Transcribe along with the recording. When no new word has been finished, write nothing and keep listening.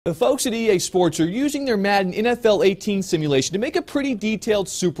The folks at EA Sports are using their Madden NFL 18 simulation to make a pretty detailed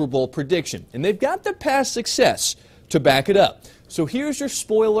Super Bowl prediction, and they've got the past success to back it up. So here's your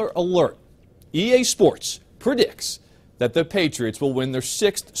spoiler alert. EA Sports predicts that the Patriots will win their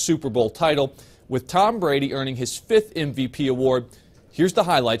 6th Super Bowl title, with Tom Brady earning his 5th MVP award. Here's the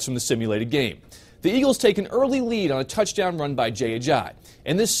highlights from the simulated game. The Eagles take an early lead on a touchdown run by Jay Ajayi.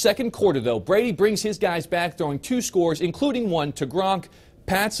 In this second quarter, though, Brady brings his guys back, throwing 2 scores, including one to Gronk.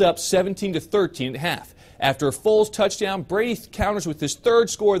 Pats up 17-13 at half. After a Foles touchdown, Brady counters with his 3rd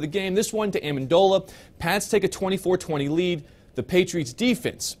score of the game, this one to Amendola. Pats take a 24-20 lead. The Patriots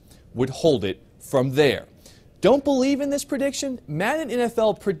defense would hold it from there. Don't believe in this prediction? Madden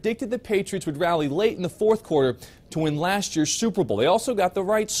NFL predicted the Patriots would rally late in the 4th quarter to win last year's Super Bowl. They also got the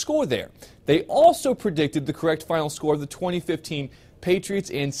right score there. They also predicted the correct final score of the 2015 Patriots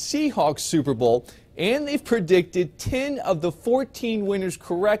and Seahawks Super Bowl, and they've predicted 10 of the 14 winners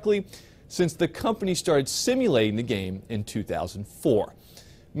correctly since the company started simulating the game in 2004.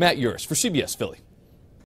 Matt Yurus for CBS Philly.